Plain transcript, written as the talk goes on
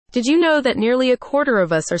Did you know that nearly a quarter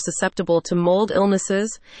of us are susceptible to mold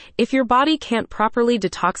illnesses? If your body can't properly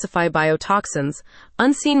detoxify biotoxins,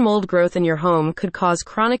 unseen mold growth in your home could cause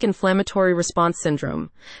chronic inflammatory response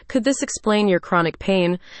syndrome. Could this explain your chronic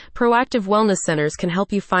pain? Proactive wellness centers can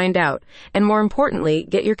help you find out, and more importantly,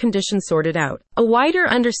 get your condition sorted out. A wider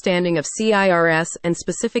understanding of CIRS and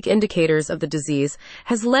specific indicators of the disease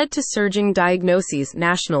has led to surging diagnoses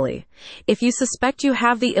nationally. If you suspect you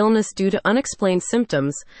have the illness due to unexplained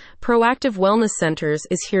symptoms, Proactive Wellness Centers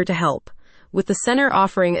is here to help, with the center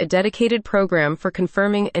offering a dedicated program for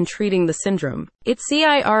confirming and treating the syndrome. Its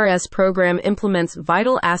CIRS program implements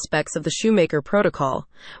vital aspects of the Shoemaker Protocol,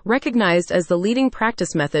 recognized as the leading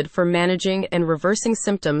practice method for managing and reversing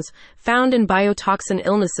symptoms found in biotoxin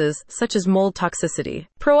illnesses such as mold toxicity.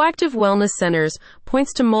 Proactive Wellness Centers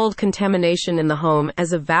points to mold contamination in the home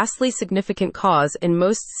as a vastly significant cause in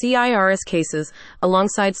most CIRS cases,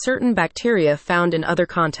 alongside certain bacteria found in other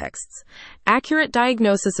contexts. Accurate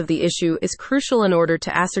diagnosis of the issue is crucial in order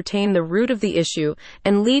to ascertain the root of the issue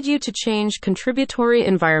and lead you to change contributory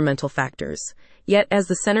environmental factors. Yet, as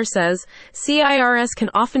the center says, CIRS can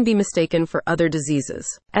often be mistaken for other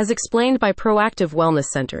diseases. As explained by Proactive Wellness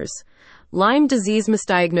Centers, Lyme disease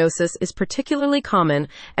misdiagnosis is particularly common,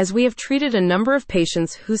 as we have treated a number of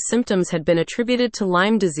patients whose symptoms had been attributed to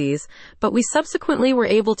Lyme disease, but we subsequently were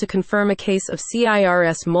able to confirm a case of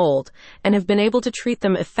CIRS mold and have been able to treat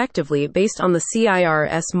them effectively based on the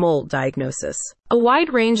CIRS mold diagnosis. A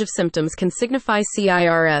wide range of symptoms can signify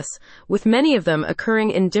CIRS, with many of them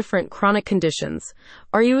occurring in different chronic conditions.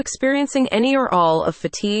 Are you experiencing any or all of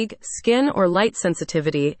fatigue, skin or light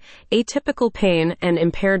sensitivity, atypical pain, and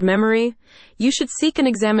impaired memory? You should seek an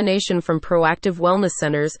examination from Proactive Wellness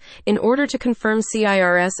Centers in order to confirm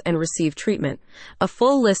CIRS and receive treatment. A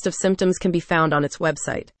full list of symptoms can be found on its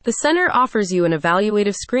website. The center offers you an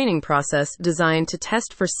evaluative screening process designed to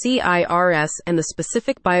test for CIRS and the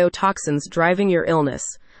specific biotoxins driving your illness.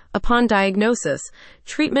 Upon diagnosis,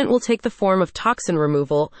 treatment will take the form of toxin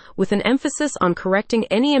removal, with an emphasis on correcting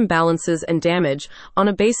any imbalances and damage on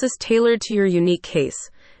a basis tailored to your unique case.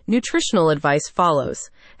 Nutritional advice follows,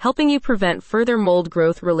 helping you prevent further mold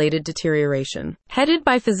growth-related deterioration. Headed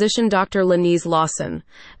by physician Dr. Lenise Lawson,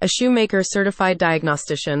 a Shoemaker certified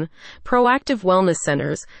diagnostician, Proactive Wellness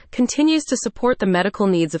Centers continues to support the medical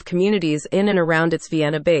needs of communities in and around its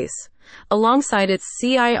Vienna base. Alongside its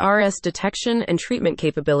CIRS detection and treatment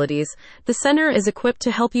capabilities, the center is equipped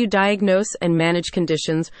to help you diagnose and manage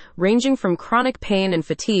conditions ranging from chronic pain and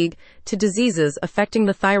fatigue to diseases affecting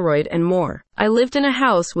the thyroid and more. I lived in a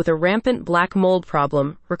house with a rampant black mold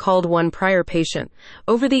problem, recalled one prior patient.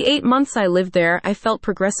 Over the 8 months I lived there, I felt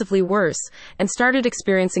progressively worse and started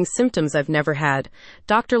experiencing symptoms I've never had.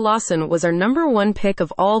 Dr. Lawson was our #1 pick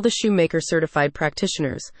of all the Shoemaker certified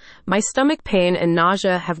practitioners. My stomach pain and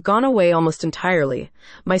nausea have gone away almost entirely.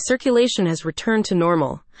 My circulation has returned to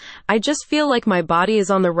normal. I just feel like my body is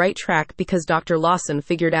on the right track because Dr. Lawson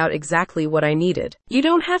figured out exactly what I needed. You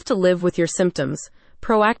don't have to live with your symptoms.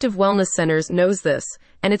 Proactive Wellness Centers knows this,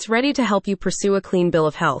 and it's ready to help you pursue a clean bill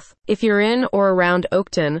of health. If you're in or around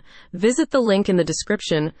Oakton, visit the link in the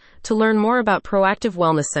description to learn more about Proactive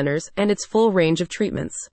Wellness Centers and its full range of treatments.